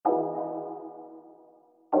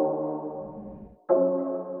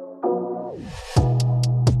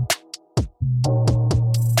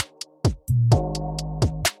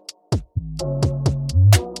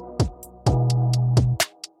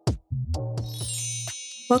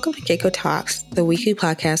Welcome to CaCo Talks, the weekly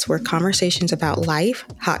podcast where conversations about life,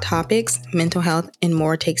 hot topics, mental health, and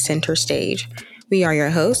more take center stage. We are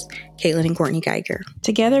your hosts, Caitlin and Courtney Geiger.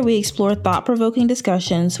 Together, we explore thought-provoking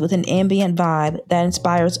discussions with an ambient vibe that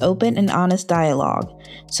inspires open and honest dialogue.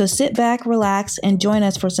 So sit back, relax, and join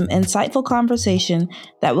us for some insightful conversation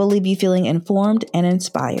that will leave you feeling informed and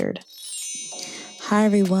inspired. Hi,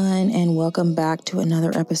 everyone, and welcome back to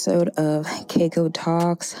another episode of CaCo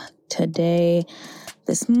Talks. Today,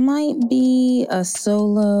 this might be a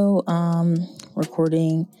solo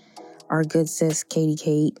recording. Our good sis, Katie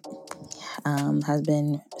Kate, has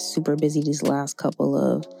been super busy these last couple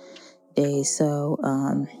of days, so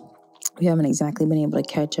we haven't exactly been able to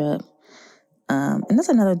catch up. And that's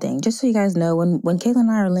another thing, just so you guys know, when Caitlin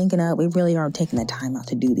and I are linking up, we really are taking the time out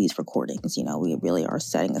to do these recordings. You know, we really are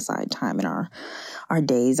setting aside time in our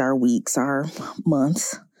days, our weeks, our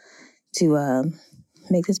months to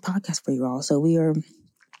make this podcast for you all. So we are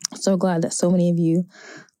so glad that so many of you,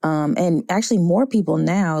 and actually more people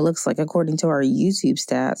now, it looks like, according to our YouTube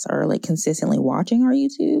stats, are like consistently watching our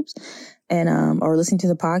YouTubes and or listening to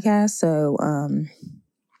the podcast. So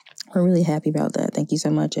we're really happy about that. Thank you so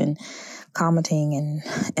much, and commenting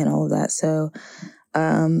and all of that. So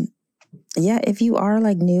yeah, if you are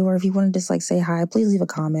like new, or if you want to just like say hi, please leave a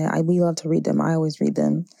comment. We love to read them. I always read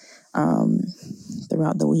them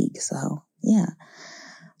throughout the week. So yeah.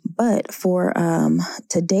 But for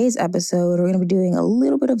today's episode, we're going to be doing a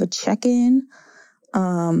little bit of a check-in,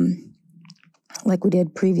 like we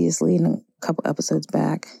did previously in a couple episodes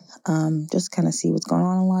back. Just kind of see what's going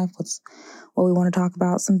on in life, what we want to talk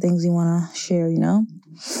about, some things we want to share, you know.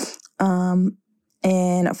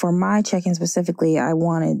 And for my check-in specifically, I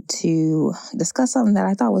wanted to discuss something that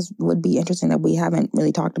I thought would be interesting that we haven't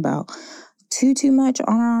really talked about too much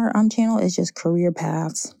on our channel. Is just career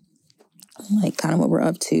paths. Like kind of what we're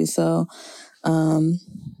up to. So,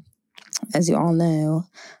 as you all know,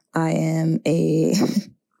 I am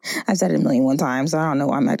I've said it 1,000,001 times, so I don't know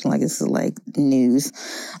why I'm acting like this is like news.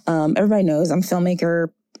 Everybody knows I'm a filmmaker,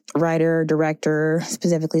 writer, director,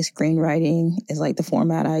 specifically screenwriting is like the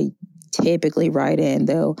format I typically write in,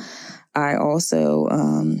 though I also,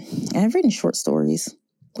 I've written short stories,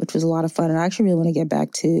 which was a lot of fun. And I actually really want to get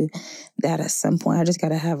back to that at some point. I just got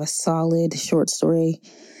to have a solid short story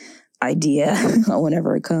idea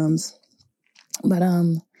whenever it comes. But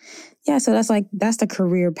yeah, so that's the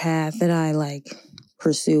career path that I like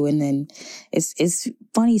pursue. And then it's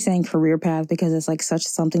funny saying career path because it's like such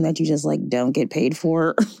something that you just like don't get paid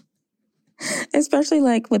for. Especially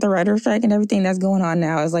like with the writer's strike and everything that's going on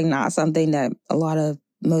now. It's like not something that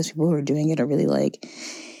most people who are doing it are really like,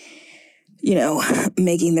 you know,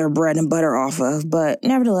 making their bread and butter off of. But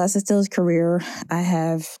nevertheless, it's still his career. I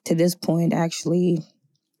have to this point actually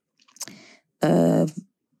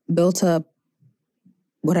built up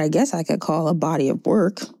what I guess I could call a body of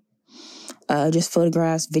work. Just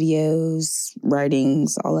photographs, videos,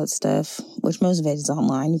 writings, all that stuff, which most of it is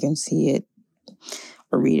online. You can see it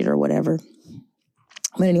or read it or whatever.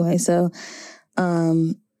 But anyway, so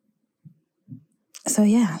yeah,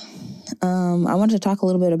 I wanted to talk a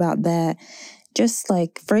little bit about that. Just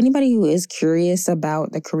like for anybody who is curious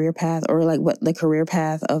about the career path or like what the career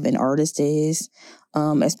path of an artist is,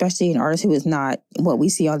 especially an artist who is not what we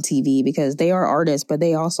see on TV, because they are artists, but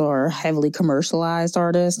they also are heavily commercialized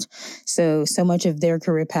artists. So much of their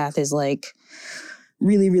career path is like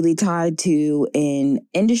really, really tied to an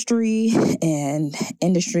industry and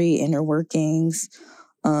inner workings.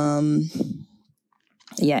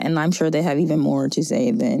 Yeah, and I'm sure they have even more to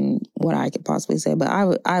say than what I could possibly say. But I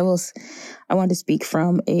want to speak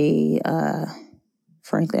from a,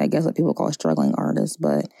 frankly, I guess what people call a struggling artist,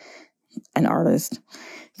 but an artist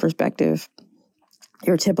perspective.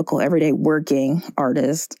 Your typical everyday working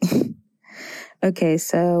artist. Okay,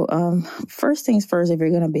 so first things first, if you're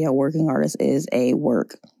going to be a working artist, is a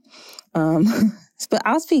work. But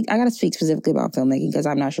I got to speak specifically about filmmaking because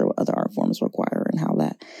I'm not sure what other art forms require and how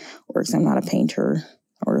that works. I'm not a painter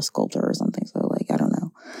or a sculptor or something, so like I don't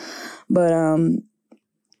know.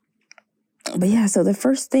 But yeah, so the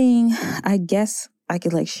first thing I guess I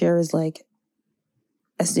could like share is like,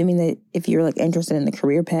 assuming that if you're like interested in the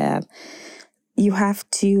career path, you have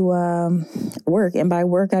to work. And by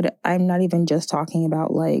work, I'm not even just talking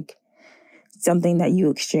about like something that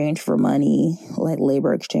you exchange for money, like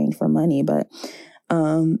labor exchange for money, but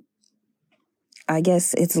I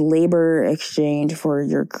guess it's labor exchange for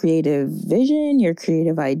your creative vision, your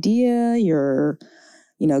creative idea, your,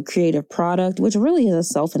 you know, creative product, which really is a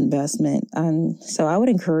self-investment. So I would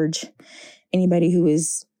encourage anybody who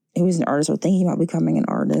is an artist or thinking about becoming an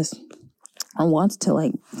artist or wants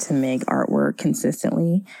to make artwork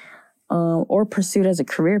consistently, or pursued as a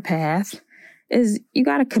career path, is you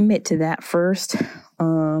got to commit to that first.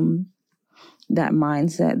 That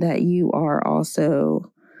mindset that you are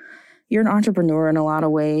also, you're an entrepreneur in a lot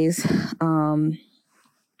of ways. Not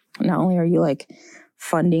only are you like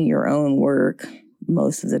funding your own work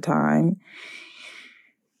most of the time,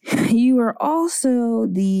 you are also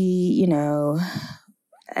the,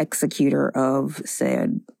 executor of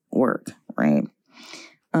said work, right?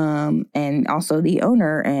 And also the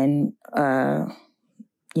owner and,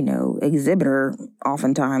 exhibitor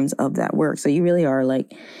oftentimes of that work. So you really are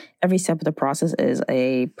like, every step of the process is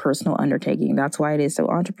a personal undertaking. That's why it is so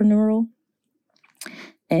entrepreneurial.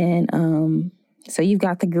 And so you've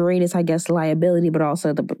got the greatest, I guess, liability, but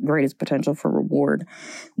also the greatest potential for reward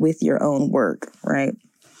with your own work, right?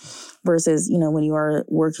 Versus, when you are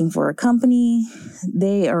working for a company,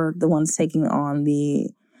 they are the ones taking on the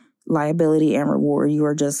liability and reward. You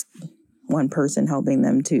are just one person helping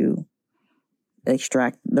them to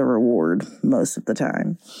extract the reward most of the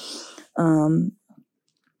time.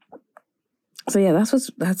 So yeah, that's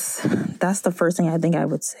the first thing I think I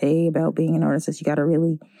would say about being an artist, is you got to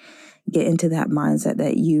really get into that mindset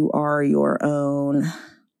that you are your own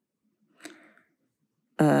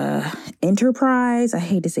enterprise. I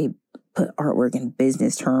hate to say put artwork in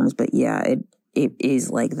business terms, but yeah, it is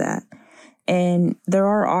like that. And there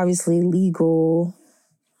are obviously legal,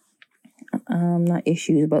 not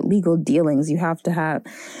issues, but legal dealings you have to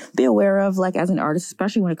be aware of, like as an artist,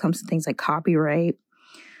 especially when it comes to things like copyright.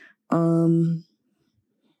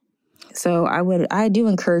 So I do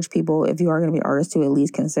encourage people, if you are going to be artists, to at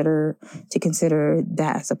least consider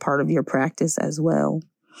that as a part of your practice as well.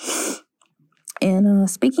 And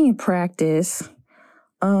speaking of practice,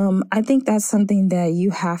 I think that's something that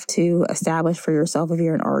you have to establish for yourself if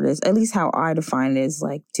you're an artist. At least how I define it is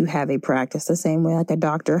like to have a practice, the same way like a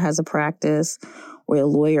doctor has a practice, or a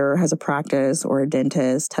lawyer has a practice, or a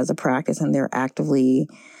dentist has a practice, and they're actively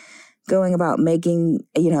going about making,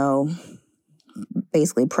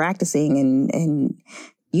 basically practicing and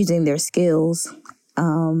using their skills,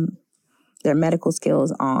 their medical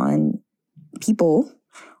skills on people,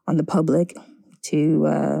 on the public,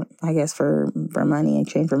 to, I guess, for money, in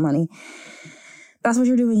exchange for money. That's what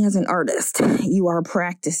you're doing as an artist. You are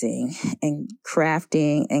practicing and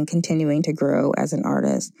crafting and continuing to grow as an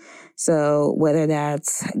artist. So whether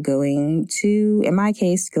that's going to, in my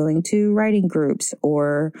case, going to writing groups,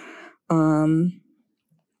 or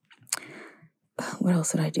what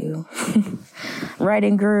else did I do?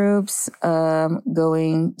 Writing groups,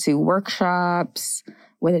 going to workshops,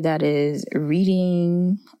 whether that is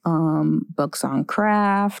reading books on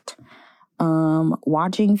craft,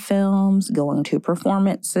 watching films, going to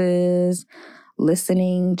performances,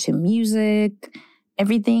 listening to music.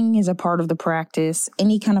 Everything is a part of the practice.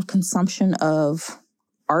 Any kind of consumption of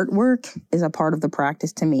artwork is a part of the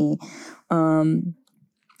practice to me.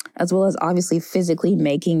 As well as obviously physically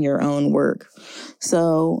making your own work.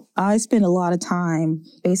 So I spend a lot of time,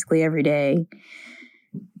 basically every day,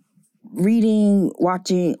 reading,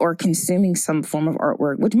 watching, or consuming some form of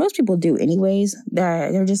artwork, which most people do anyways.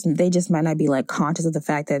 That they just might not be like conscious of the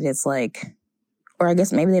fact that it's like, or I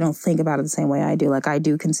guess maybe they don't think about it the same way I do. Like I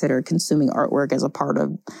do consider consuming artwork as a part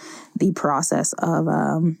of the process of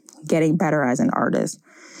getting better as an artist.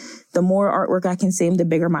 The more artwork I consume, the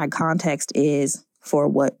bigger my context is for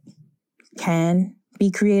what can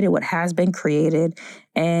be created, what has been created,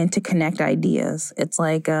 and to connect ideas. It's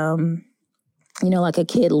like, like a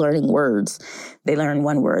kid learning words. They learn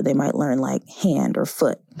one word. They might learn like hand or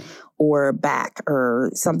foot or back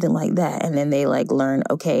or something like that. And then they like learn,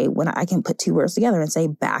 okay, when I can put two words together and say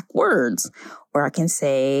backwards, or I can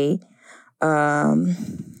say,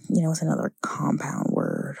 what's another compound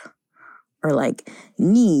word? Or like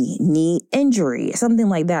knee injury, something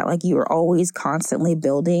like that. Like you are always constantly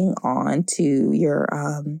building on to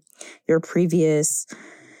your previous,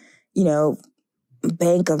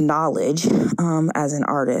 bank of knowledge as an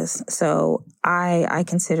artist. So I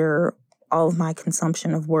consider all of my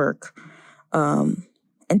consumption of work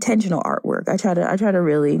intentional artwork. I try to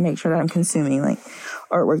really make sure that I'm consuming like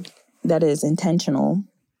artwork that is intentional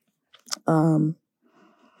and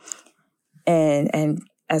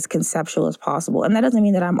as conceptual as possible. And that doesn't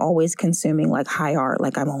mean that I'm always consuming like high art,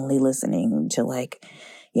 like I'm only listening to like,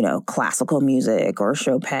 classical music or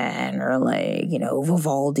Chopin or like,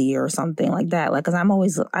 Vivaldi or something like that. Like, cause I'm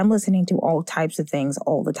listening to all types of things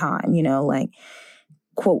all the time, like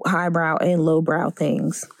quote highbrow and lowbrow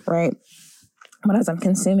things, right? But as I'm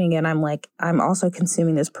consuming it, I'm also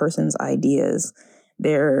consuming this person's ideas,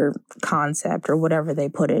 their concept or whatever they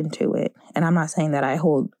put into it. And I'm not saying that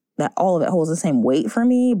that all of it holds the same weight for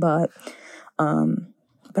me, but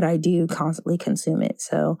but I do constantly consume it.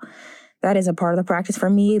 So that is a part of the practice for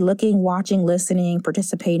me, looking, watching, listening,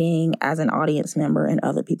 participating as an audience member in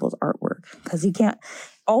other people's artwork. Because you can't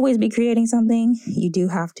always be creating something. You do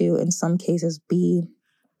have to, in some cases, be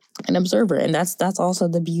an observer. And that's also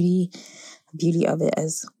the beauty of it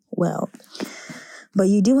as well. But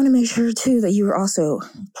you do want to make sure, too, that you're also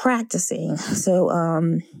practicing. So,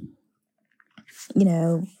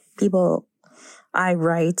 I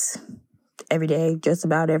write every day, just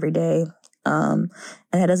about every day. And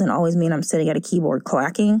that doesn't always mean I'm sitting at a keyboard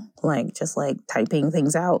clacking, just typing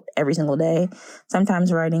things out every single day.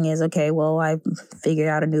 Sometimes writing is, okay, well, I've figured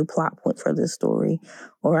out a new plot point for this story,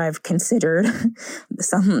 or I've considered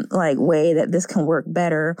some way that this can work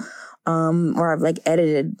better. Or I've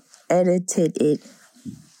edited it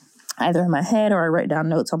either in my head, or I write down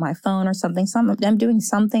notes on my phone or something. I'm doing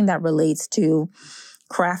something that relates to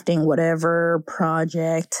crafting whatever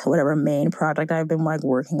main project I've been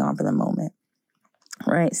watking on for the moment.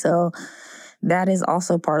 Right. So that is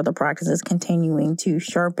also part of the practice, is continuing to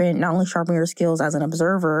not only sharpen your skills as an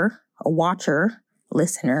observer, a watcher,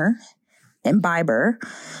 listener, imbiber,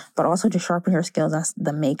 but also to sharpen your skills as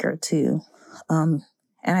the maker too.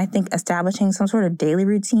 And I think establishing some sort of daily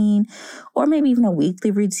routine, or maybe even a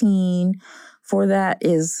weekly routine for that,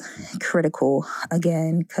 is critical,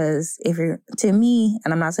 again, because to me,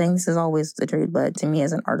 and I'm not saying this is always the truth, but to me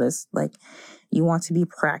as an artist, you want to be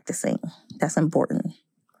practicing. That's important,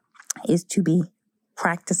 is to be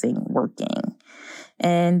practicing working.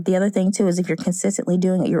 And the other thing too is, if you're consistently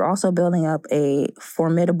doing it, you're also building up a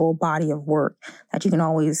formidable body of work that you can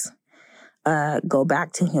always go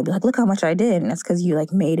back to, and you'll be like, look how much I did. And that's because you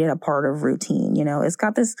made it a part of routine. It's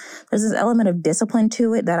got there's this element of discipline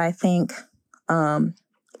to it that I think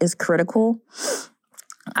is critical.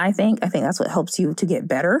 I think that's what helps you to get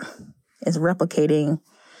better, is replicating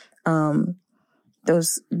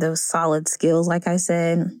those solid skills. Like I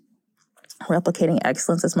said, replicating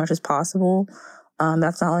excellence as much as possible.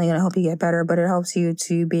 That's not only going to help you get better, but it helps you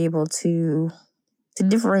to be able to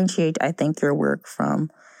differentiate, I think, your work from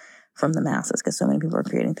the masses, because so many people are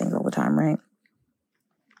creating things all the time, right?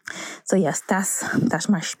 So yes, that's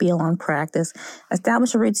my spiel on practice.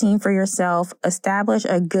 Establish a routine for yourself. Establish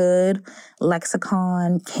a good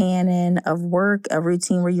lexicon, canon of work, a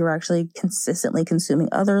routine where you're actually consistently consuming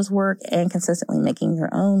others' work and consistently making your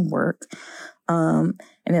own work. And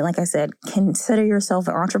then, like I said, consider yourself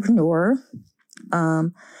an entrepreneur.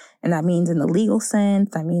 And that means in the legal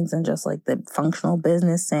sense, that means in just the functional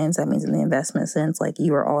business sense, that means in the investment sense.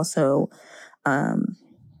 You are also,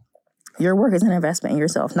 your work is an investment in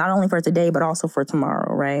yourself, not only for today, but also for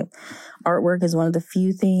tomorrow, right? Artwork is one of the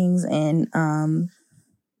few things in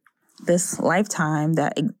this lifetime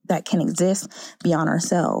that can exist beyond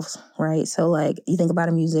ourselves, right? So you think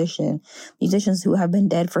about musicians who have been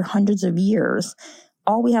dead for hundreds of years,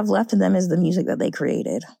 all we have left of them is the music that they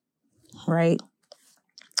created, right?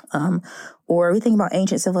 Or we think about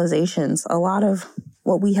ancient civilizations. A lot of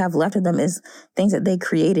what we have left of them is things that they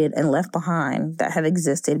created and left behind that have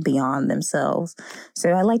existed beyond themselves. So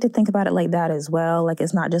I like to think about it like that as well.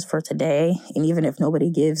 It's not just for today. And even if nobody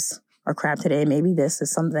gives a crap today, maybe this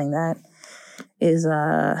is something that is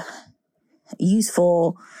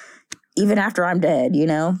useful even after I'm dead,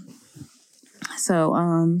 So,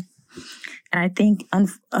 and I think,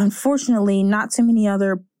 unfortunately, not too many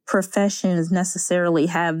other professions necessarily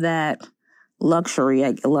have that luxury,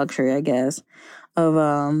 I guess, of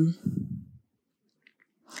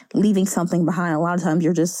leaving something behind. A lot of times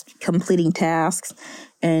you're just completing tasks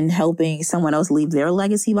and helping someone else leave their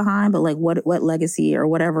legacy behind. But what legacy or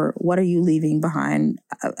whatever, what are you leaving behind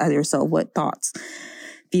as yourself? What thoughts,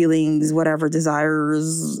 feelings, whatever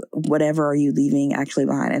desires, whatever are you leaving actually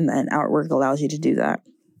behind? And then artwork allows you to do that.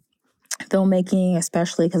 Filmmaking,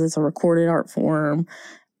 especially because it's a recorded art form,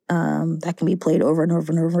 that can be played over and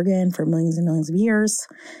over and over again for millions and millions of years.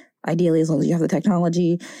 Ideally, as long as you have the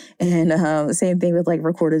technology. And the same thing with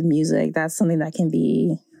recorded music. That's something that can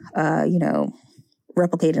be,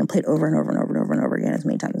 replicated and played over and over and over and over and over again as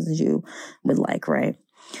many times as you would like, right?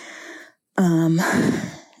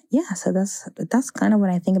 So that's kind of what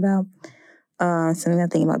I think about. Something I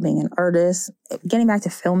think about being an artist. Getting back to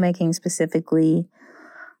filmmaking specifically,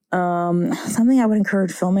 something I would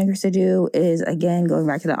encourage filmmakers to do is, again, going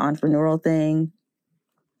back to the entrepreneurial thing.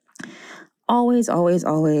 Always, always,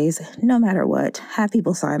 always, no matter what, have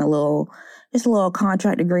people sign a little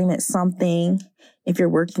contract agreement, something. If you're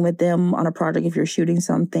working with them on a project, if you're shooting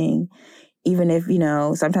something, even if,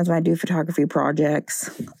 sometimes when I do photography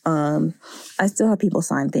projects, I still have people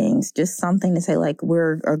sign things, just something to say,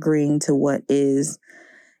 we're agreeing to what is,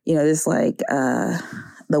 this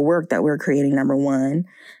the work that we're creating, number one.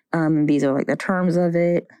 These are like the terms of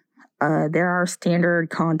it. There are standard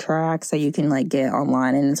contracts that you can like get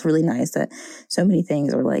online, and it's really nice that so many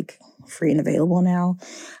things are like free and available now.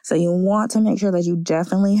 So you want to make sure that you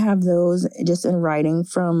definitely have those just in writing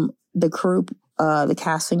from the crew, the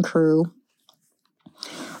cast and crew.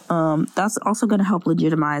 That's also going to help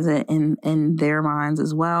legitimize it in their minds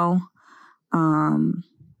as well.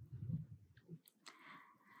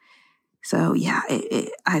 So yeah,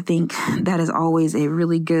 I think that is always a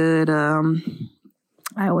really good,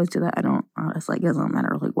 I always do that. It's like, it doesn't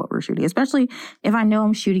matter like what we're shooting, especially if I know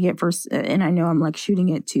I'm shooting it first and I know I'm like shooting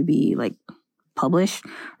it to be like published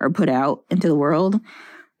or put out into the world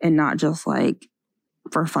and not just like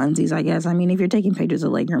for funsies, I guess. I mean, if you're taking pictures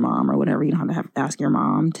of like your mom or whatever, you don't have to ask your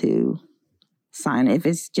mom to sign it if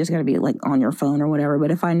it's just going to be like on your phone or whatever.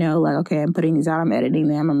 But if I know like, okay, I'm putting these out, I'm editing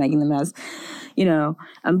them, I'm making them as,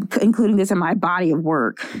 I'm including this in my body of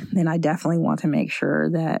work, then I definitely want to make sure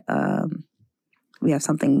that we have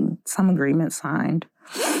some agreement signed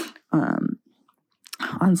on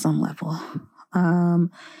some level.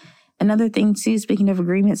 Another thing too, speaking of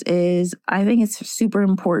agreements, is I think it's super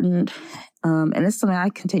important, and it's something I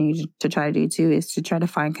continue to try to do too, is to try to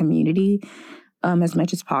find community as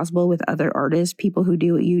much as possible with other artists, people who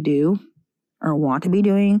do what you do or want to be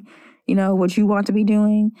doing, what you want to be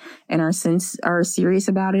doing, and are serious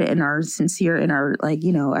about it and are sincere and are like,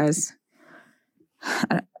 as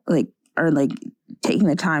like, are like taking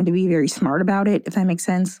the time to be very smart about it, if that makes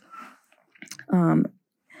sense.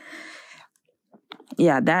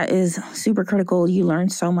 Yeah, that is super critical. You learn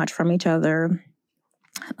so much from each other.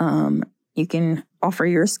 You can offer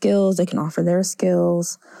your skills. They can offer their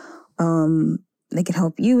skills. They can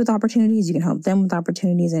help you with opportunities. You can help them with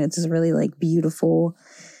opportunities. And it's this really like beautiful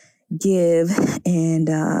give and,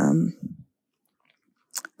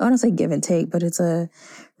 I don't say give and take, but it's a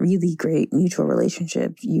really great mutual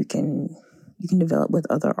relationship you can develop with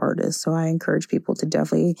other artists. So I encourage people to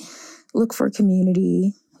definitely look for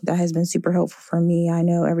community. That has been super helpful for me. I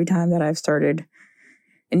know every time that I've started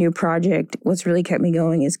a new project, what's really kept me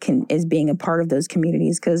going is being a part of those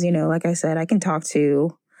communities. Because, like I said, I can talk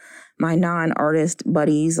to my non-artist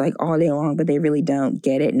buddies like all day long, but they really don't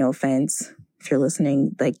get it. No offense. If you're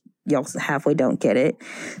listening, like y'all halfway don't get it.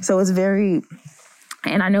 So it's very,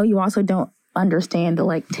 and I know you also don't understand the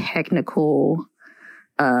like technical,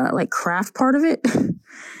 like craft part of it.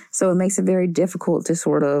 So it makes it very difficult to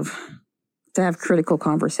sort of to have critical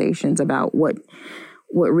conversations about what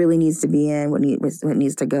really needs to be in, what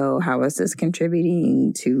needs to go, how is this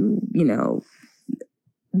contributing to,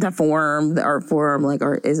 the form, the art form, like,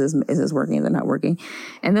 or is this working, is it not working?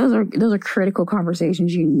 And those are critical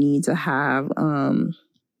conversations you need to have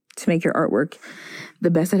to make your artwork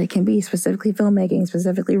the best that it can be, specifically filmmaking,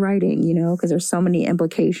 specifically writing, because there's so many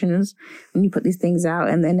implications when you put these things out.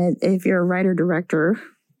 And then if you're a writer director,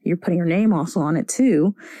 you're putting your name also on it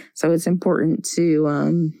too. So it's important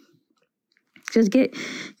to just get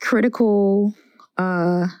critical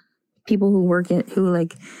people who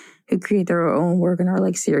who create their own work and are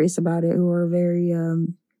like serious about it, who are very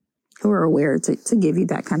who are aware to give you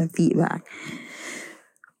that kind of feedback.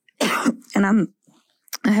 And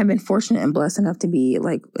I have been fortunate and blessed enough to be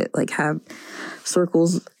like have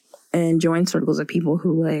circles and join circles of people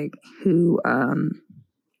who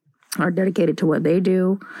are dedicated to what they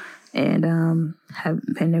do and have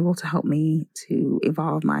been able to help me to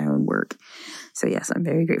evolve my own work. So yes, I'm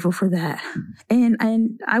very grateful for that. And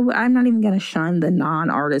I'm not even going to shun the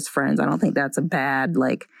non-artist friends. I don't think that's a bad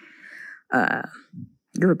group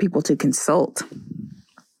of people to consult.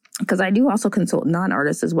 Because I do also consult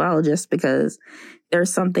non-artists as well, just because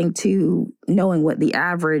there's something to knowing what the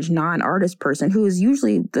average non-artist person, who is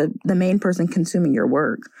usually the main person consuming your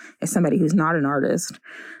work, is somebody who's not an artist,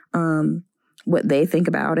 what they think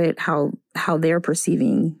about it, how they're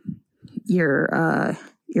perceiving your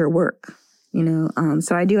work,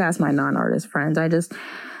 So I do ask my non-artist friends.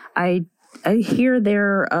 I hear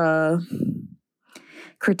their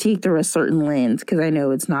critique through a certain lens, because I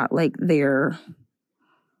know it's not like their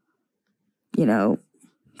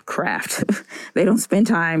craft. They don't spend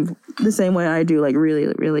time the same way I do, like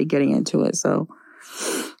really, really getting into it. So,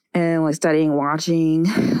 and like studying, watching,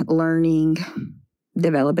 learning,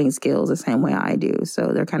 developing skills the same way I do.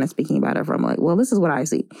 So they're kind of speaking about it from like, well, this is what I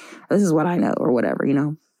see. This is what I know, or whatever,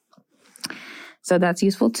 So that's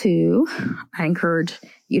useful too. I encourage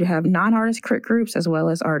you to have non-artist crit groups as well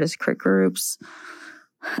as artist crit groups.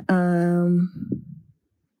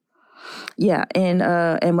 Yeah,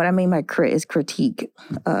 and what I mean by crit is critique.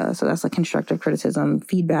 So that's like constructive criticism,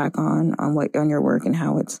 feedback on your work and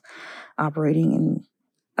how it's operating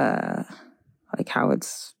and like how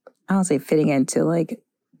it's, I don't say fitting into like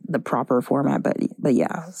the proper format, but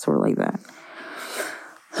yeah, sort of like that.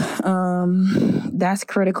 That's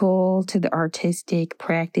critical to the artistic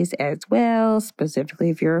practice as well, specifically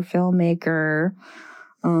if you're a filmmaker.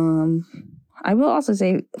 I will also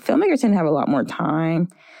say filmmakers tend to have a lot more time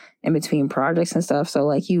in between projects and stuff. So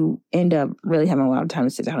like you end up really having a lot of time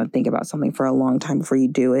to sit down and think about something for a long time before you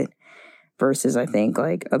do it, versus I think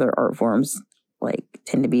like other art forms like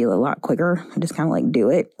tend to be a lot quicker and just kind of like do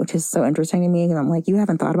it, which is so interesting to me. And I'm like, you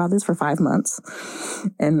haven't thought about this for 5 months?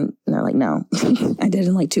 And they're like, no, I did it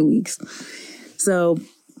in like 2 weeks. So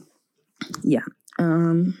yeah.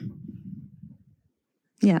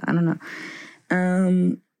 Yeah, I don't know.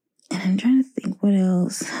 And I'm trying to think what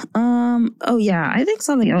else. Oh yeah, I think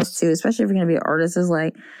something else too, especially if you're gonna be an artist, is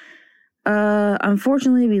like,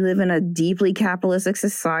 unfortunately we live in a deeply capitalistic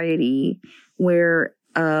society where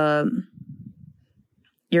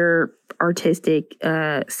your artistic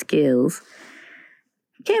skills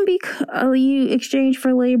can be you exchange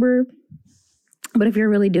for labor. But if you're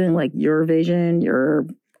really doing like your vision, your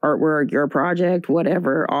artwork, your project,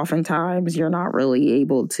 whatever, oftentimes you're not really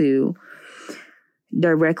able to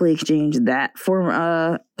directly exchange that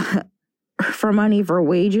for money, for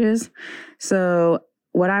wages. So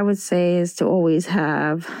what I would say is to always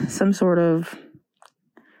have some sort of,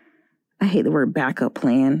 I hate the word backup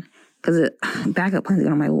plan, because backup plans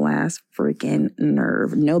get on my last freaking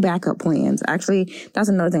nerve. No backup plans. Actually, that's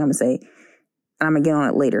another thing I'm going to say. And I'm going to get on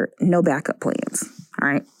it later. No backup plans. All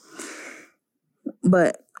right.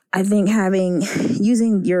 But I think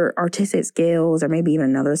using your artistic skills, or maybe even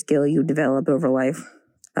another skill you develop over life,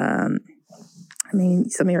 some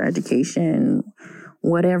of your education,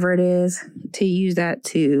 whatever it is, to use that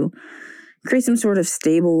to create some sort of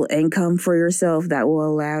stable income for yourself that will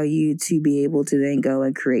allow you to be able to then go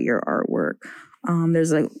and create your artwork.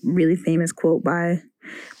 There's a really famous quote by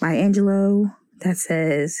Maya Angelou that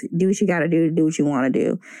says, do what you got to do what you want to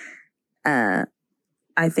do.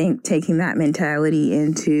 I think taking that mentality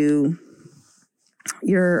into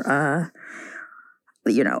your,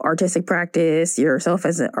 artistic practice, yourself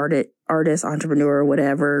as an artist, entrepreneur,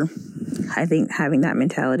 whatever, I think having that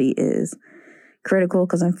mentality is critical,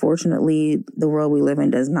 because unfortunately the world we live in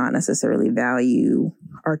does not necessarily value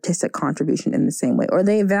artistic contribution in the same way, or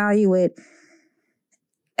they value it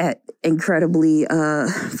at incredibly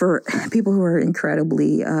for people who are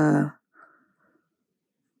incredibly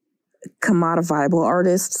commodifiable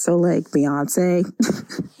artists. So like Beyonce,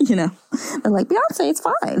 they're like, Beyonce, it's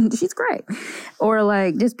fine, she's great. Or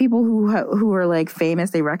like just people who are like famous,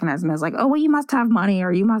 they recognize them as like, oh well, you must have money,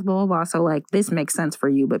 or you must blah blah blah, so like this makes sense for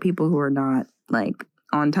you. But people who are not like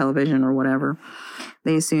on television or whatever,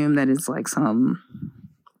 they assume that it's like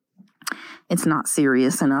it's not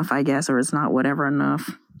serious enough, I guess, or it's not whatever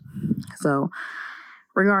enough. So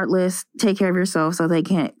regardless, take care of yourself so they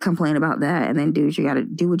can't complain about that, and then do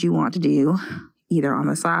what you want to do, either on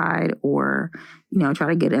the side or, try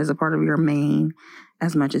to get it as a part of your main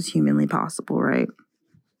as much as humanly possible, right?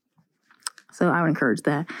 So I would encourage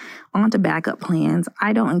that. On to backup plans.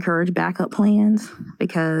 I don't encourage backup plans,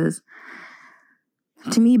 because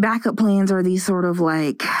to me, backup plans are these sort of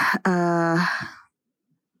like,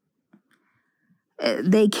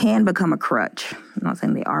 they can become a crutch. I'm not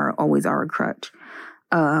saying they always are a crutch.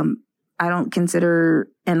 I don't consider,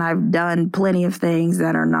 and I've done plenty of things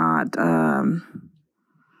that are not,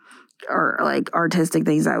 or like artistic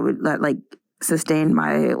things that like sustain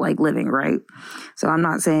my like living, right? So I'm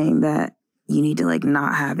not saying that you need to like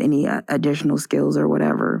not have any additional skills or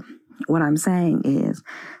whatever. What I'm saying is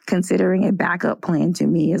considering a backup plan to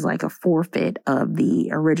me is like a forfeit of the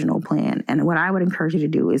original plan. And what I would encourage you to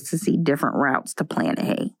do is to see different routes to plan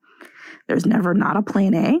A. There's never not a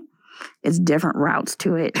plan A. It's different routes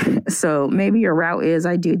to it. So maybe your route is,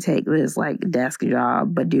 I do take this like desk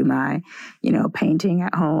job, but do my, painting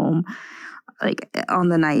at home, like on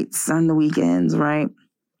the nights, on the weekends, right?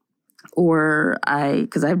 Or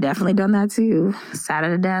because I've definitely done that too, sat at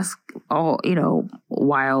a desk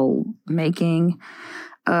while making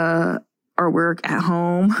artwork at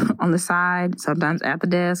home on the side, sometimes at the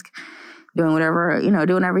desk, doing whatever you got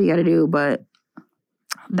to do. But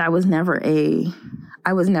that was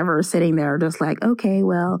I was never sitting there just like, okay,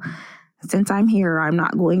 well, since I'm here, I'm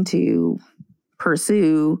not going to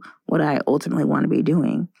pursue what I ultimately want to be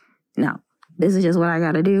doing. No, this is just what I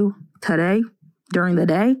got to do today, during the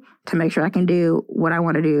day, to make sure I can do what I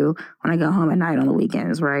want to do when I go home at night on the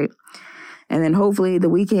weekends, right? And then hopefully the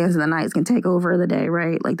weekends and the nights can take over the day,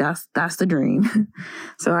 right? Like that's the dream.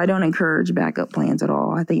 So I don't encourage backup plans at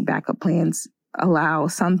all. I think backup plans allow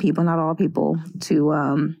some people, not all people,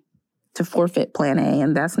 to forfeit plan A,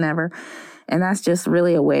 and that's never And that's just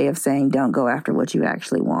really a way of saying don't go after what you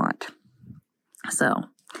actually want. So,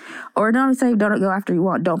 or don't say don't go after you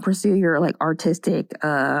want. Don't pursue your like artistic,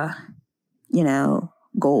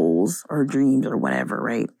 goals or dreams or whatever,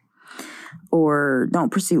 right? Or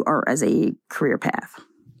don't pursue art as a career path.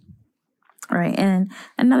 Right. And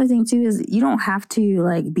another thing too is you don't have to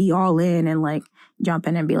like be all in and like jump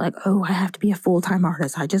in and be like, oh, I have to be a full-time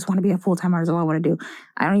artist. I just want to be a full-time artist. All I want to do.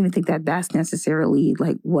 I don't even think that that's necessarily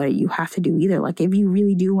like what you have to do either. Like if you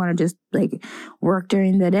really do want to just like work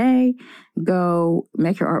during the day, go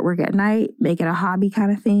make your artwork at night, make it a hobby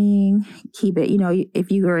kind of thing. Keep it,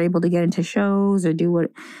 if you are able to get into shows or do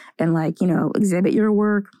what and like, exhibit your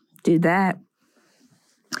work, do that.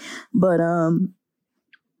 But,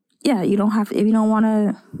 yeah, you don't have to, if you don't want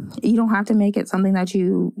to, you don't have to make it something that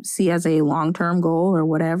you see as a long-term goal or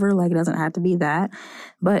whatever. Like, it doesn't have to be that.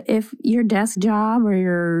 But if your desk job or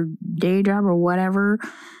your day job or whatever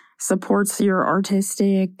supports your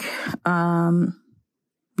artistic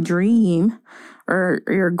dream or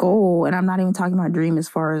your goal, and I'm not even talking about dream as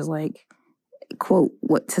far as like, quote,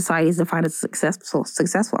 what society's defined as successful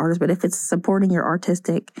artist, but if it's supporting your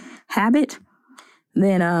artistic habit,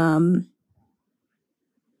 then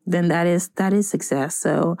that is success.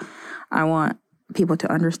 So I want people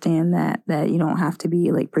to understand that you don't have to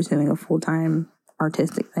be like pursuing a full-time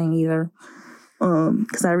artistic thing either.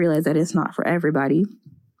 Because I realize that it's not for everybody.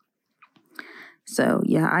 So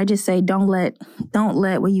yeah, I just say don't let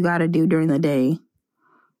what you got to do during the day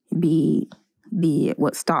be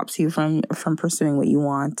what stops you from pursuing what you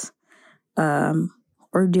want,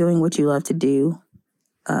 or doing what you love to do,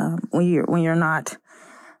 when you're not,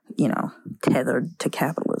 tethered to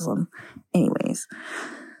capitalism. Anyways,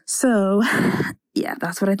 so yeah,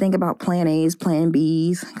 that's what I think about plan A's, plan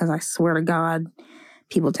B's, because I swear to God,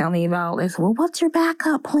 people tell me about this. Well, what's your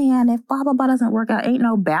backup plan if blah, blah, blah doesn't work out? Ain't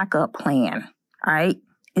no backup plan, all right?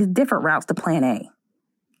 It's different routes to plan A,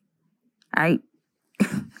 all right?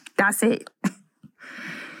 That's it.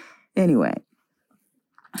 Anyway.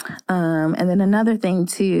 And then another thing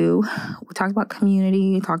too, we talked about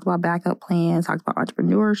community, talked about backup plans, talked about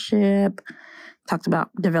entrepreneurship, talked about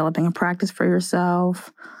developing a practice for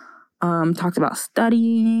yourself, talked about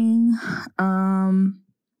studying. I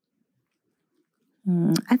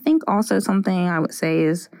think also something I would say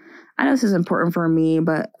is, I know this is important for me,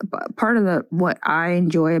 but part of what I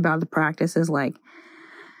enjoy about the practice is like,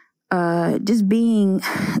 just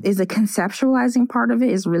is the conceptualizing part of it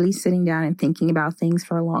is really sitting down and thinking about things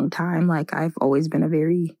for a long time. Like I've always been a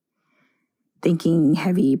very thinking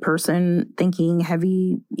heavy person,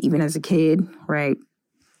 even as a kid, right?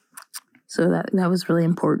 So that was really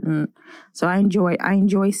important. So I enjoy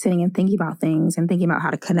sitting and thinking about things and thinking about how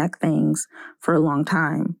to connect things for a long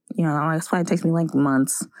time. That's why it takes me like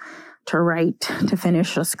months to write, to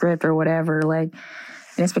finish a script or whatever. Like,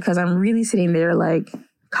 and it's because I'm really sitting there like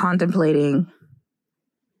contemplating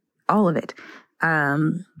all of it.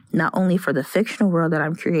 Not only for the fictional world that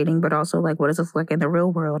I'm creating, but also like, what does this look like in the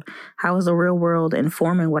real world? How is the real world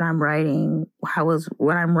informing what I'm writing? How is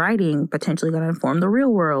what I'm writing potentially going to inform the real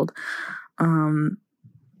world? And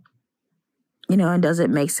does it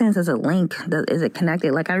make sense? Does it link? Is it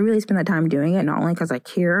connected? Like I really spend the time doing it, not only because I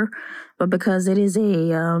care, but because it is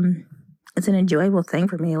it's an enjoyable thing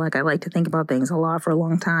for me. Like I like to think about things a lot for a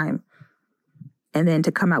long time. And then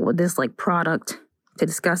to come out with this like product to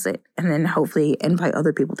discuss it, and then hopefully invite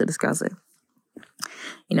other people to discuss it.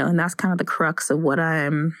 And that's kind of the crux of what I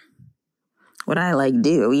like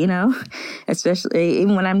do, especially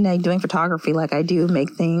even when I'm like doing photography. Like I do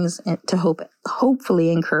make things to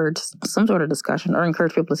hopefully encourage some sort of discussion or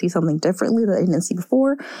encourage people to see something differently that they didn't see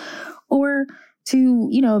before, or to,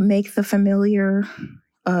 make the familiar,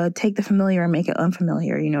 take the familiar and make it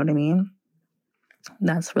unfamiliar. You know what I mean?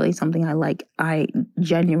 That's really something I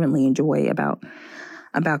genuinely enjoy about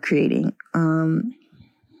creating.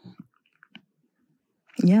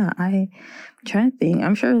 Yeah, I'm trying to think.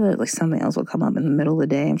 I'm sure that like something else will come up in the middle of the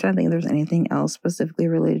day. I'm trying to think if there's anything else specifically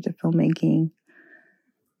related to filmmaking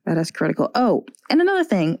that is critical. Oh, and another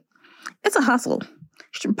thing, it's a hustle.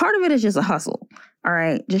 Part of it is just a hustle. All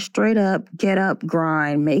right, just straight up, get up,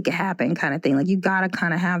 grind, make it happen kind of thing. Like you gotta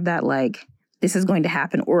kind of have that like, this is going to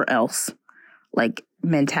happen or else like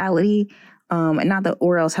mentality. And not that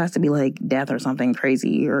or else has to be like death or something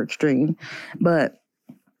crazy or extreme, but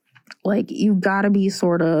like you gotta be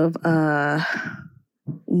sort of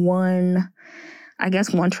one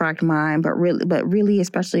track mind, but really,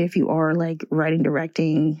 especially if you are like writing,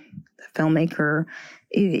 directing, filmmaker,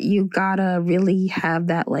 you gotta really have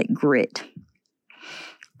that like grit.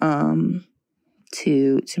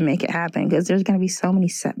 to make it happen, because there's going to be so many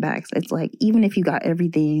setbacks. It's like, even if you got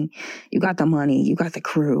everything, you got the money, you got the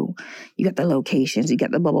crew, you got the locations, you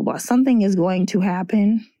got the blah, blah, blah, something is going to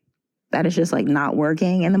happen that is just like not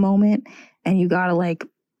working in the moment. And you got to like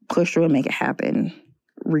push through and make it happen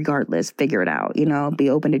regardless, figure it out, you know, be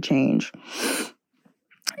open to change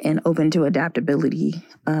and open to adaptability.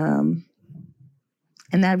 And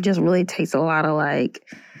that just really takes a lot of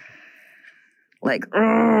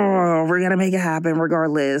oh, we're going to make it happen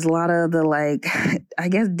regardless. A lot of the I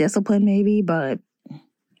guess discipline maybe, but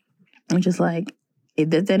it's just like, if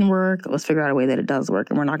this didn't work, let's figure out a way that it does work.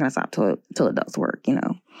 And we're not going to stop till it does work, you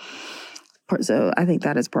know? So I think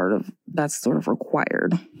that is that's sort of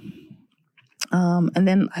required. And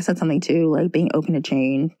then I said something too, like being open to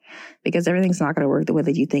change, because everything's not going to work the way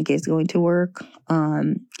that you think it's going to work.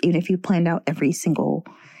 Even if you planned out every single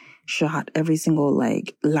shot, every single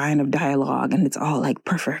line of dialogue, and it's all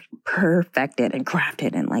perfected and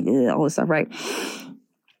crafted and all this stuff, right?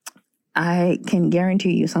 I can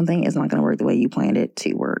guarantee you something is not going to work the way you planned it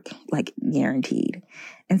to work, guaranteed.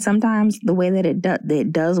 And sometimes the way that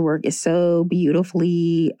it does work is so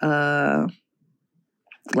beautifully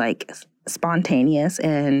spontaneous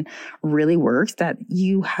and really works that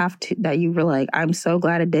you were like, I'm so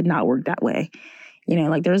glad it did not work that way. You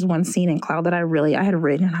know, there's one scene in Cloud that I had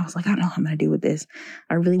written, and I was like, I don't know what I'm going to do with this.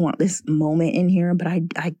 I really want this moment in here, but I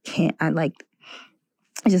can't,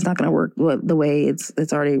 it's just not going to work the way it's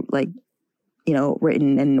already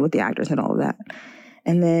written, and with the actors and all of that.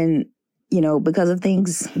 And then, because of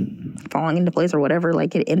things falling into place or whatever,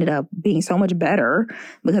 it ended up being so much better,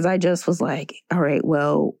 because I just was like, all right,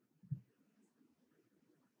 well,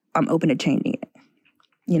 I'm open to changing it,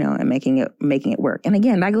 and making it work. And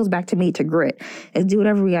again, that goes back to grit. Is do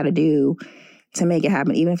whatever we got to do to make it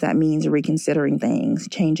happen, even if that means reconsidering things,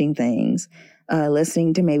 changing things,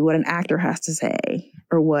 listening to maybe what an actor has to say,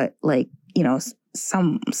 or what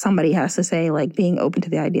somebody has to say, being open to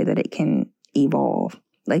the idea that it can evolve.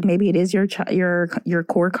 Maybe it is your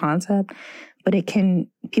core concept, but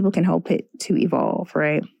people can help it to evolve,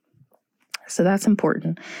 right? So that's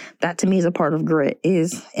important. That to me is a part of grit,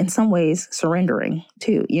 is in some ways surrendering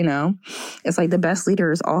too, It's the best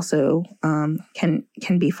leaders also can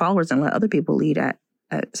be followers and let other people lead at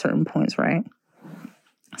certain points, right?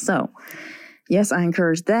 So yes, I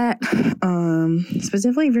encourage that.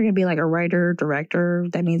 Specifically, if you're going to be a writer, director,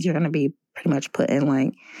 that means you're going to be pretty much put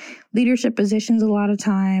in leadership positions a lot of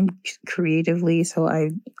time creatively. So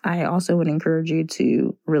I also would encourage you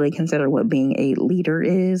to really consider what being a leader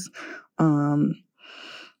is.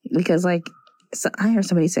 Because so I heard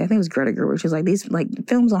somebody say, I think it was Greta Gerwig, which is these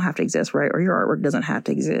films don't have to exist, right? Or your artwork doesn't have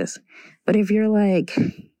to exist. But if you're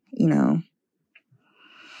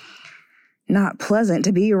not pleasant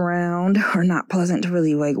to be around, or not pleasant to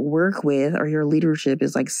really work with, or your leadership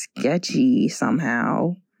is sketchy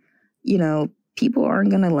somehow, people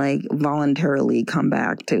aren't going to voluntarily come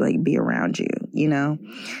back to be around you,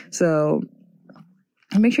 So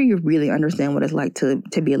make sure you really understand what it's like to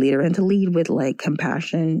be a leader, and to lead with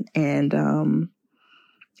compassion and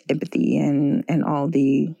empathy and all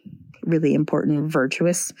the really important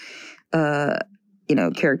virtuous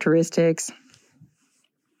characteristics.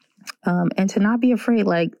 And to not be afraid,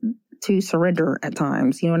 to surrender at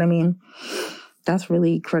times. You know what I mean? That's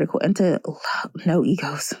really critical. And to no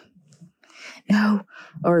egos. No.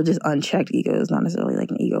 Or just unchecked egos. Not necessarily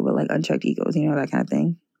an ego, but unchecked egos, that kind of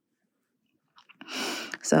thing.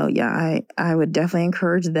 So yeah, I would definitely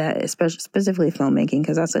encourage that, especially specifically filmmaking,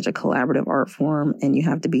 because that's such a collaborative art form, and you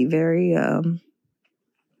have to be very,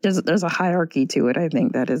 there's a hierarchy to it. I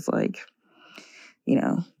think that is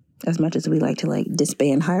as much as we like to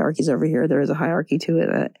disband hierarchies over here, there is a hierarchy to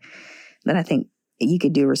it that I think you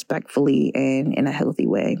could do respectfully and in a healthy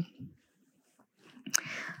way.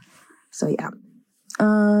 So yeah.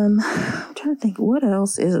 I'm trying to think, what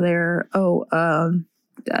else is there?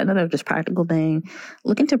 Another just practical thing,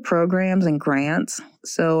 look into programs and grants.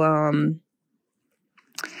 So,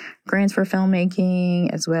 grants for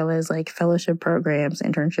filmmaking, as well as fellowship programs,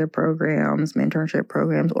 internship programs, mentorship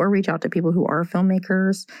programs, or reach out to people who are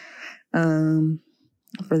filmmakers,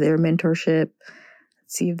 for their mentorship.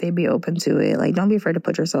 See if they'd be open to it. Don't be afraid to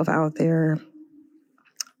put yourself out there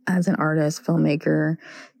as an artist, filmmaker.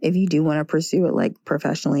 If you do want to pursue it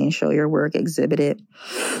professionally and show your work, exhibit it.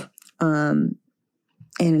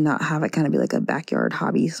 And not have it kind of be a backyard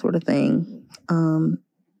hobby sort of thing.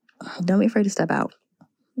 Don't be afraid to step out,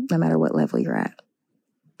 no matter what level you're at.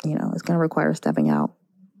 It's going to require stepping out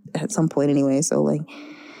at some point anyway. So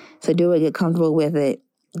do it, get comfortable with it,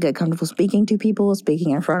 get comfortable speaking to people,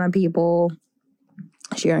 speaking in front of people,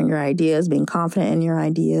 sharing your ideas, being confident in your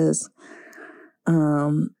ideas.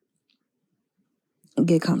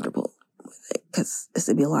 Get comfortable with it, because this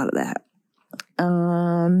would be a lot of that.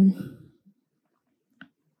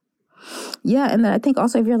 Yeah, and then I think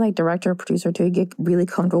also if you're like director or producer too, get really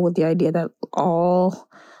comfortable with the idea that all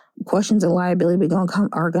questions and liability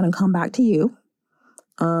are gonna come back to you.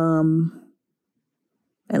 And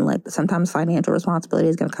like sometimes financial responsibility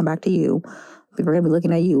is gonna come back to you. People are gonna be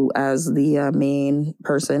looking at you as the main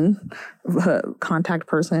person, contact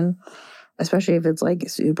person, especially if it's like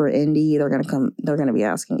super indie. They're gonna be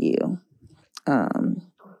asking you.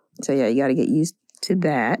 So yeah, you got to get used to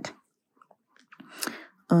that.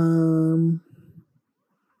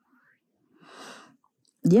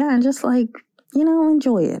 Yeah, and just like,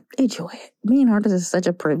 enjoy it. Being an artist is such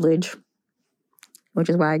a privilege, which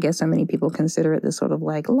is why I guess so many people consider it this sort of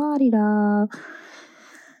like la-di-da,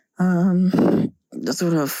 just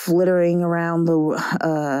sort of flittering around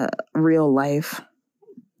the real life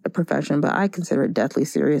profession. But I consider it deathly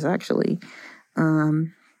serious, actually.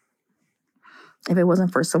 If it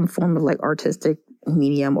wasn't for some form of like artistic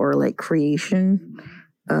medium or like creation,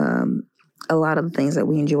 a lot of the things that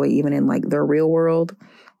we enjoy, even in like the real world,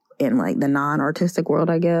 in like the non-artistic world,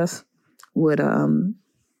 I guess, would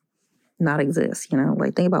not exist.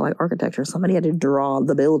 Like think about like architecture. Somebody had to draw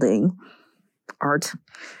the building, art,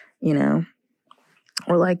 or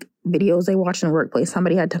like videos they watch in the workplace.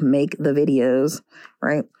 Somebody had to make the videos,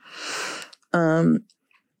 right?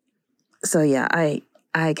 So yeah,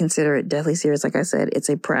 I consider it deathly serious. Like I said, it's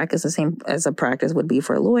a practice, the same as a practice would be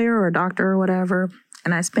for a lawyer or a doctor or whatever.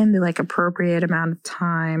 And I spend the like appropriate amount of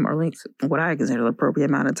time, or like what I consider the appropriate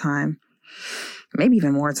amount of time, maybe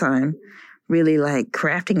even more time, really like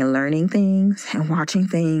crafting and learning things and watching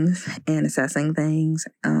things and assessing things.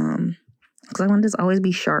 Because I want to just always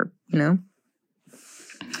be sharp,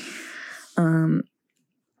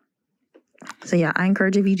 So yeah, I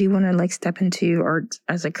encourage, if you do want to like step into art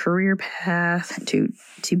as a career path, to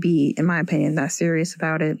be, in my opinion, that serious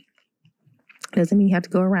about it. Doesn't mean you have to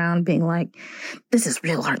go around being like, this is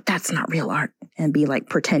real art, that's not real art, and be like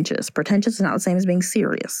pretentious. Pretentious is not the same as being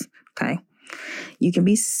serious, okay? You can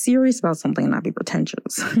be serious about something and not be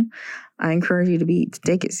pretentious. I encourage you to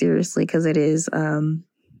take it seriously, because it is a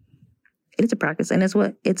practice, and it's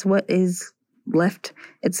what is left.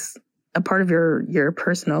 It's a part of your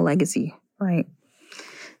personal legacy, right?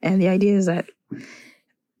 And the idea is that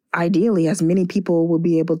ideally, as many people will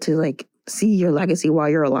be able to like see your legacy while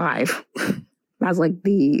you're alive. That's like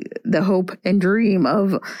the hope and dream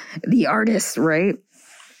of the artist, right?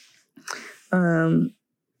 So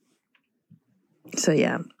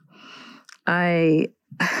yeah, I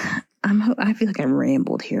feel like I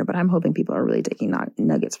rambled here, but I'm hoping people are really taking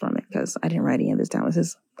nuggets from it, because I didn't write any of this down. This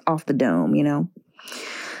is off the dome,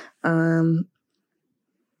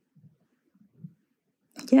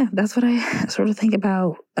 Yeah, that's what I sort of think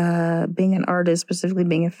about being an artist, specifically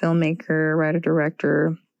being a filmmaker, writer,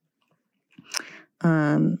 director.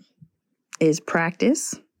 Is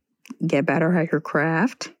practice, get better at your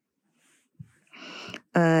craft,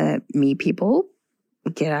 meet people,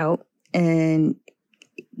 get out and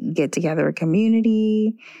get together a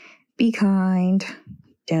community, be kind,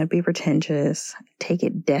 don't be pretentious, take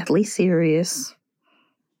it deathly serious,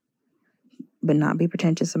 but not be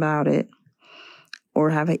pretentious about it, or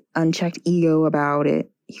have an unchecked ego about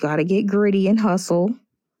it. You got to get gritty and hustle.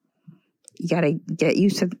 You got to get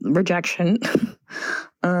used to rejection.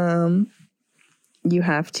 You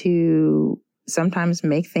have to sometimes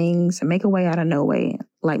make a way out of no way,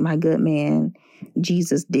 like my good man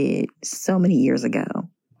Jesus did so many years ago.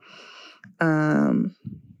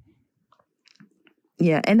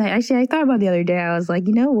 Yeah, and I thought about the other day, I was like,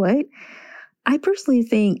 you know what? I personally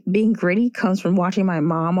think being gritty comes from watching my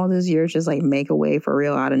mom all those years just like make a way for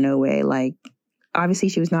real out of no way. Like, obviously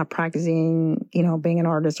she was not practicing, being an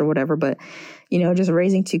artist or whatever, but, just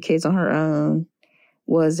raising 2 kids on her own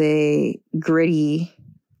was a gritty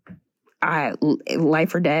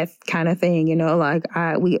life or death kind of thing, like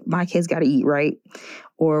my kids got to eat, right?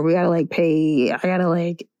 Or we got to like pay, I got to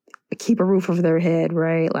like keep a roof over their head,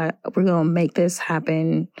 right? Like we're going to make this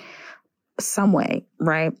happen some way,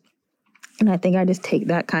 right? And I think I just take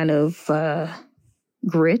that kind of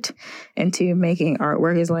grit into making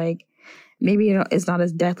artwork. Is like, maybe it's not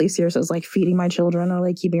as deathly serious as like feeding my children or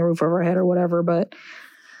like keeping a roof over our head or whatever, but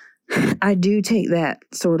I do take that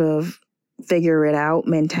sort of figure it out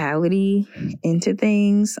mentality into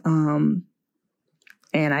things.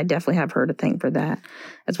 And I definitely have her to thank for that.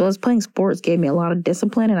 As well as playing sports gave me a lot of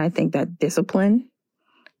discipline. And I think that discipline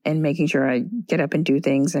and making sure I get up and do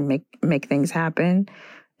things and make things happen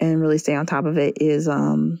and really stay on top of it is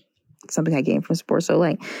something I gained from sports. So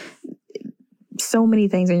like so many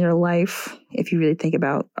things in your life, if you really think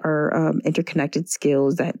about, are interconnected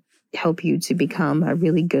skills that help you to become a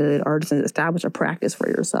really good artist and establish a practice for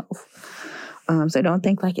yourself. So don't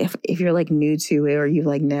think like if you're like new to it, or you've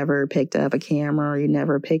like never picked up a camera, or you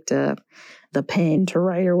never picked up the pen to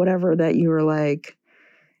write or whatever, that you were like,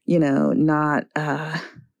 not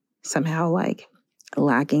somehow like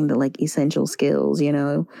lacking the like essential skills.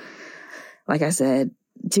 Like I said,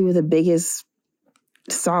 two of the biggest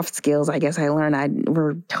soft skills I guess I learned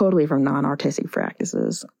were totally from non-artistic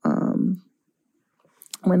practices.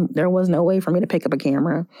 When there was no way for me to pick up a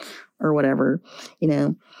camera or whatever,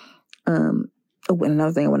 and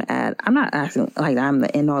another thing I want to add, I'm not asking like I'm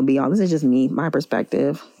the end all be all. This is just me, my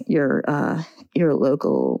perspective. You're a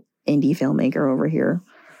local indie filmmaker over here.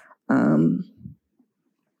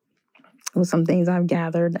 With some things I've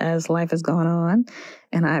gathered as life has gone on,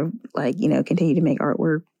 and I've continued to make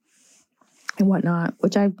artwork and whatnot,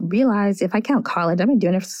 which I realized, if I count college, I've been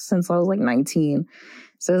doing it since I was like 19.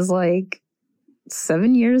 So it's like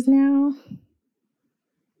 7 years now,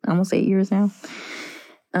 almost 8 years now.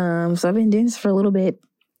 So I've been doing this for a little bit,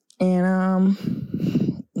 and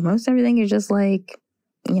most everything is just like,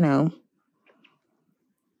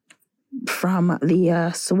 from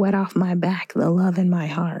the sweat off my back, the love in my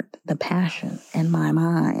heart, the passion in my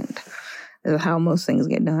mind, is how most things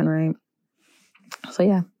get done, right? So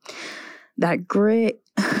yeah, that grit,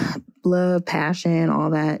 love, passion,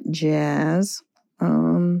 all that jazz,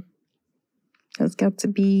 it's got to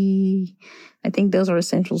be, I think those are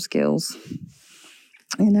essential skills.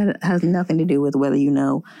 And that has nothing to do with whether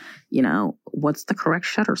what's the correct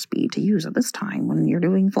shutter speed to use at this time when you're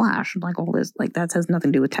doing flash, like all this, like that has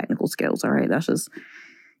nothing to do with technical skills. All right. That's just,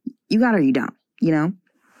 you got or you don't, yeah.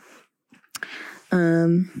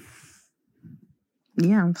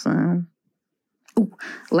 So,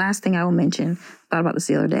 last thing I will mention, thought about this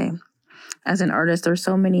the other day. As an artist, there's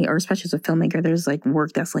so many, or especially as a filmmaker, there's like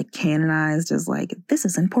work that's like canonized as like, this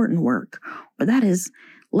is important work, or that is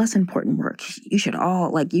less important work. You should all,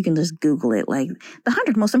 like, you can just Google it, like the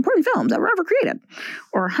 100 most important films that were ever created,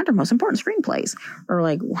 or 100 most important screenplays, or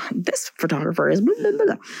like this photographer is blah, blah, blah,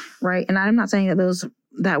 blah. Right. And I'm not saying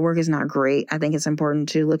that work is not great. I think it's important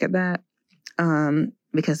to look at that,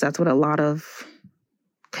 because that's what a lot of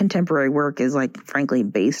contemporary work is like, frankly,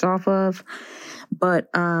 based off of. But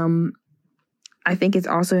I think it's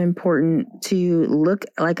also important to look,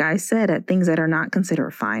 like I said, at things that are not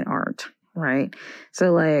considered fine art. Right.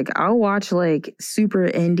 So like I'll watch like super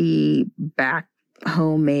indie back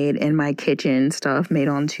homemade in my kitchen stuff made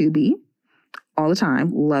on Tubi all the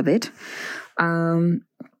time. Love it.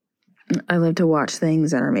 I love to watch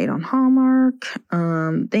things that are made on Hallmark,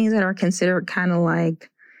 things that are considered kind of like,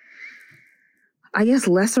 I guess,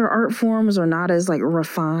 lesser art forms, or not as like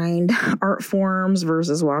refined art forms,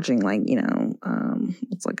 versus watching like,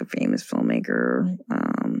 it's like a famous filmmaker,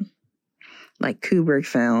 like Kubrick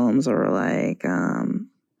films, or like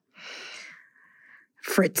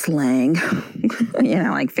Fritz Lang,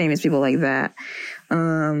 like famous people like that,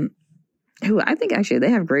 who I think actually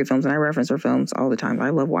they have great films, and I reference their films all the time. I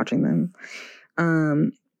love watching them,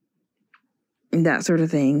 that sort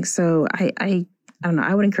of thing. So I don't know.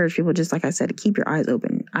 I would encourage people, just like I said, to keep your eyes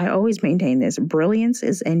open. I always maintain this: brilliance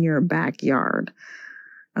is in your backyard.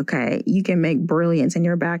 Okay, you can make brilliance in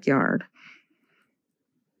your backyard.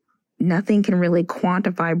 Nothing can really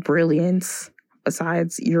quantify brilliance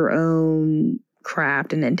besides your own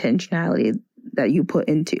craft and intentionality that you put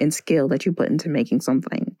into, and skill that you put into making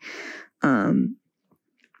something.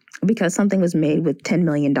 Because something was made with $10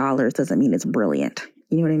 million doesn't mean it's brilliant.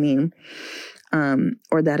 You know what I mean?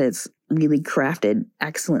 Or that it's really crafted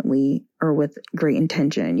excellently or with great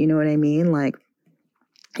intention. You know what I mean? Like,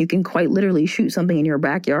 you can quite literally shoot something in your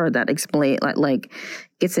backyard that like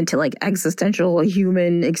gets into like existential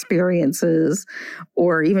human experiences,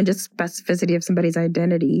 or even just specificity of somebody's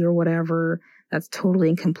identity or whatever. That's totally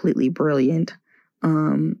and completely brilliant.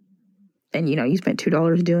 And you spent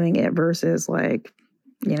 $2 doing it, versus like,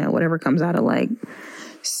 whatever comes out of like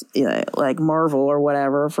Marvel or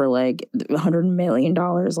whatever for like $100 million.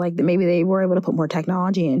 Like, maybe they were able to put more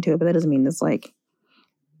technology into it, but that doesn't mean it's like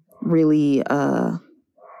really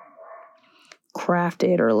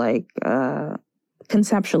crafted or like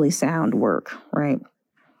conceptually sound work, right?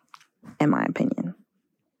 In my opinion.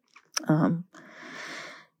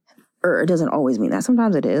 Or it doesn't always mean that.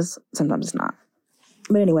 Sometimes it is, sometimes it's not.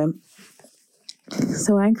 But anyway,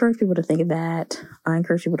 so I encourage people to think of that. I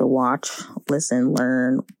encourage people to watch, listen,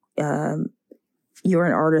 learn. You're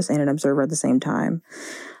an artist and an observer at the same time.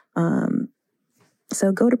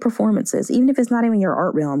 So go to performances, even if it's not even your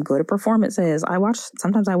art realm, go to performances.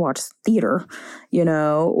 Sometimes I watch theater,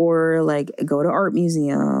 or like go to art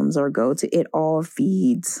museums or go to all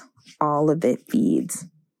of it feeds.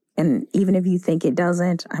 And even if you think it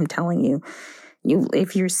doesn't, I'm telling you,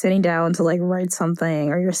 if you're sitting down to like write something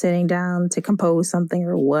or you're sitting down to compose something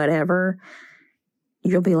or whatever,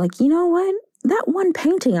 you'll be like, you know what? That one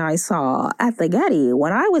painting I saw at the Getty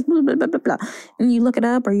when I was blah, blah, blah, blah, blah. And you look it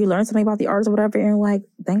up or you learn something about the arts or whatever, and you're like,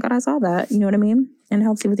 thank God I saw that. You know what I mean? And it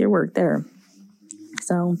helps you with your work there.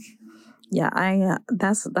 So, yeah,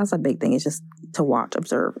 that's a big thing. It's just to watch,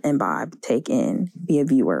 observe, imbibe, take in, be a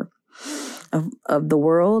viewer of the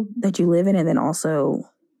world that you live in, and then also,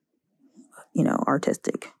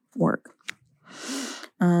 artistic work.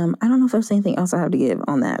 I don't know if there's anything else I have to give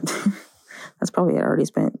on that. That's probably, I already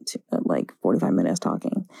spent like 45 minutes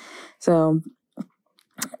talking. So,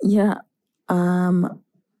 yeah.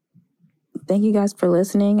 Thank you guys for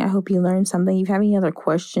listening. I hope you learned something. If you have any other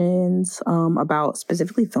questions about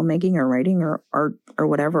specifically filmmaking or writing or art or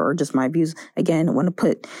whatever, or just my views, again, I want to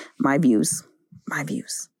put my views.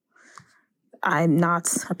 I'm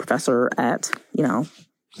not a professor at,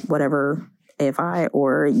 whatever, AFI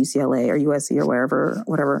or UCLA or USC or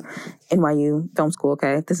whatever, NYU film school.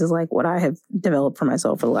 Okay. This is like what I have developed for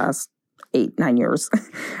myself for the last 8-9 years.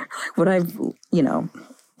 What I've,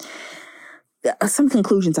 some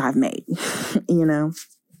conclusions I've made,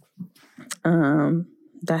 that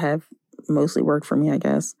have mostly worked for me, I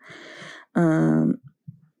guess.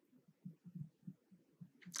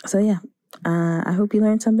 So yeah, I hope you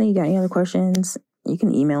learned something. You got any other questions? You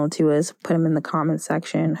can email it to us, put them in the comments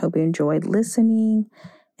section. Hope you enjoyed listening,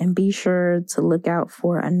 and be sure to look out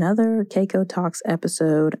for another CaCo Talks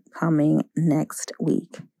episode coming next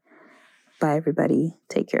week. Bye, everybody.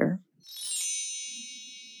 Take care.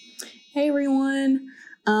 Hey, everyone.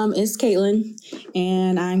 It's Caitlin,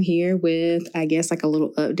 and I'm here with, I guess, like a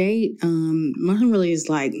little update. Nothing really is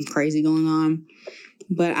like crazy going on,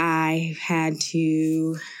 but I had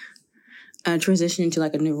to transition into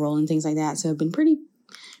like a new role and things like that. So I've been pretty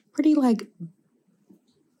like,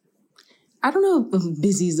 I don't know if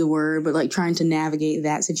busy is the word, but like trying to navigate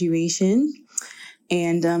that situation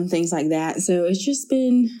and things like that. So it's just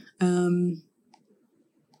been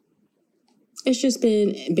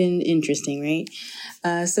interesting, right?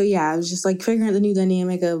 So yeah, I was just like figuring out the new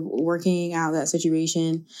dynamic of working out that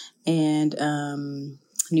situation and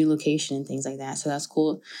new location and things like that. So that's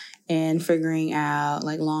cool. And figuring out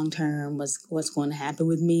like long term what's going to happen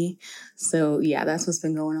with me. So yeah, that's what's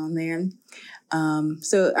been going on there.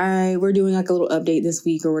 So we're doing like a little update this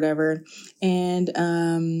week or whatever. And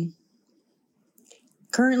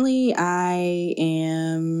currently I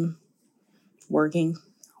am working.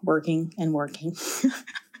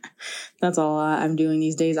 That's all I'm doing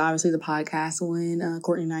these days. Obviously the podcast when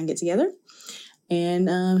Courtney and I get together and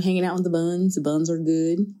hanging out with the buns. The buns are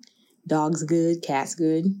good. Dog's good. Cat's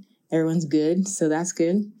good. Everyone's good. So that's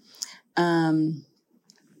good.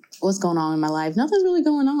 What's going on in my life? Nothing's really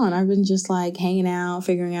going on. I've been just like hanging out,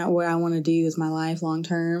 figuring out what I want to do with my life long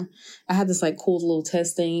term. I had this like cool little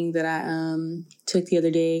test thing that I took the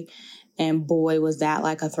other day. And boy, was that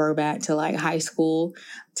like a throwback to like high school,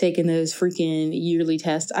 taking those freaking yearly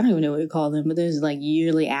tests. I don't even know what you call them, but there's like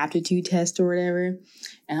yearly aptitude test or whatever.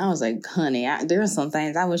 And I was like, honey, there are some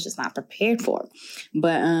things I was just not prepared for.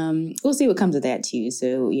 But we'll see what comes of that too.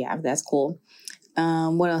 So yeah, that's cool.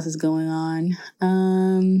 What else is going on?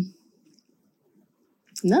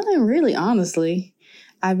 Nothing really, honestly.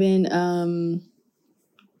 I've been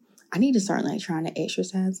I need to start like trying to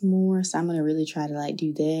exercise more. So I'm going to really try to like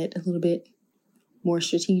do that a little bit more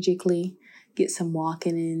strategically, get some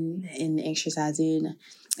walking in and exercise in.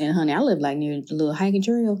 And honey, I live like near a little hiking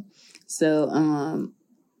trail. So,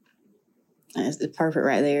 it's perfect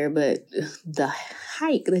right there. But the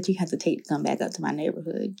hike that you have to take to come back up to my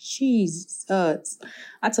neighborhood, Jesus,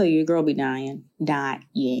 I tell you, a girl be dying,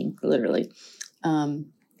 literally.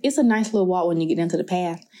 It's a nice little walk when you get into the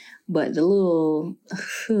path. But the little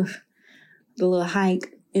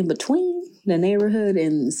hike in between the neighborhood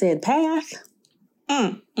and said path,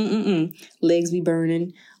 legs be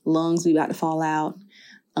burning, lungs be about to fall out.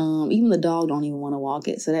 Even the dog don't even want to walk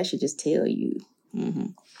it. So that should just tell you.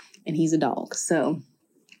 And he's a dog. So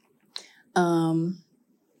I've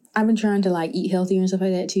been trying to like eat healthier and stuff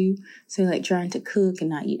like that too. So like trying to cook and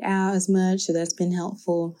not eat out as much. So that's been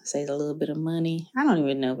helpful. Saves a little bit of money. I don't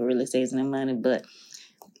even know if it really saves any money, but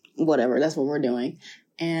whatever, that's what we're doing.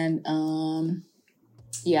 And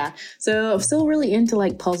yeah, so I'm still really into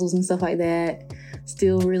like puzzles and stuff like that.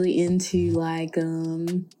 Still really into like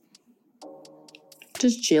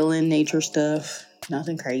just chilling, nature stuff,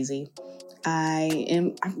 nothing crazy. I've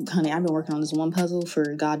been working on this one puzzle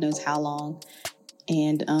for God knows how long.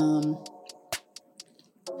 And,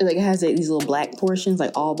 like, it has these little black portions,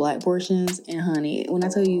 like all black portions. And honey, when I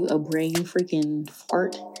tell you a brain freaking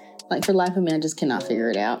fart, like, for the life of me, I just cannot figure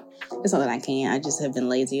it out. It's not that I can't. I just have been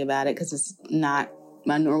lazy about it because it's not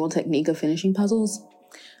my normal technique of finishing puzzles.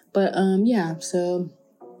 But, yeah, so,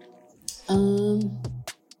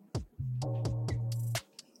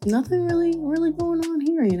 nothing really going on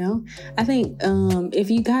here, you know? I think, if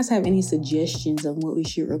you guys have any suggestions of what we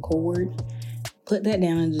should record, put that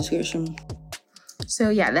down in the description. So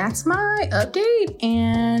yeah, that's my update,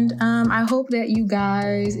 and I hope that you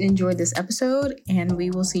guys enjoyed this episode, and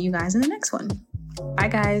we will see you guys in the next one. Bye,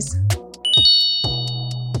 guys.